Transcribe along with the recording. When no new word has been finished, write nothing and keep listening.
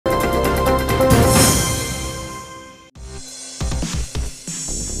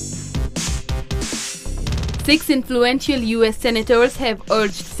6 influential US senators have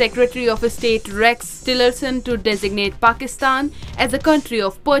urged Secretary of State Rex Tillerson to designate Pakistan as a country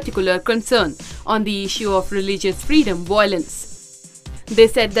of particular concern on the issue of religious freedom violence. They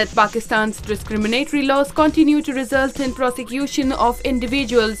said that Pakistan's discriminatory laws continue to result in prosecution of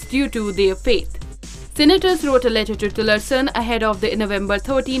individuals due to their faith. Senators wrote a letter to Tillerson ahead of the November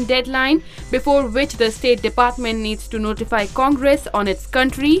 13 deadline, before which the State Department needs to notify Congress on its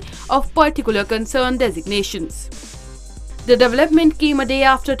country of particular concern designations. The development came a day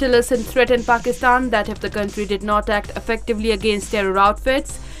after Tillerson threatened Pakistan that if the country did not act effectively against terror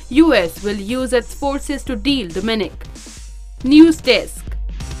outfits, US will use its forces to deal the NYOOOZ. News Desk.